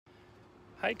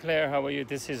Hi Claire, how are you?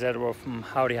 This is Edward from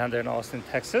Howdy Honda in Austin,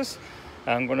 Texas.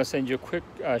 I'm going to send you a quick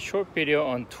short video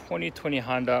on 2020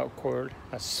 Honda Accord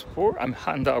Sport.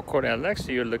 Honda Accord LX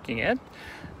you're looking at.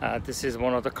 This is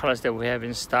one of the colors that we have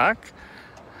in stock.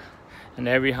 And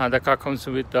every Honda car comes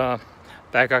with the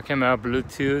backup camera,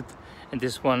 Bluetooth, and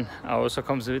this one also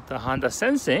comes with the Honda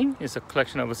Sensing. It's a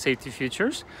collection of safety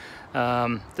features.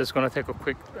 Just going to take a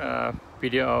quick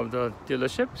video of the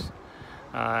dealerships.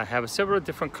 I have several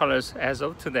different colors as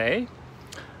of today.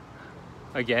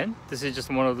 Again, this is just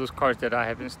one of those cars that I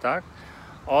have in stock.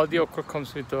 All the Accord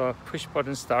comes with a push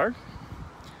button start.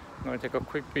 I'm going to take a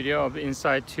quick video of the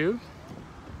inside too.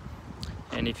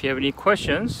 And if you have any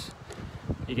questions,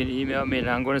 you can email me and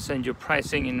I'm going to send you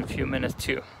pricing in a few minutes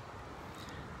too.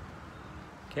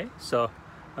 Okay, so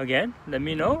again, let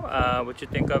me know what you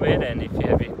think of it, and if you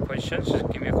have any questions, just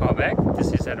give me a call back.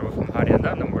 This is Edward from Howdy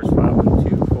Honda. Number is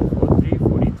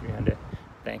 512-443-4300.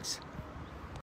 Thanks.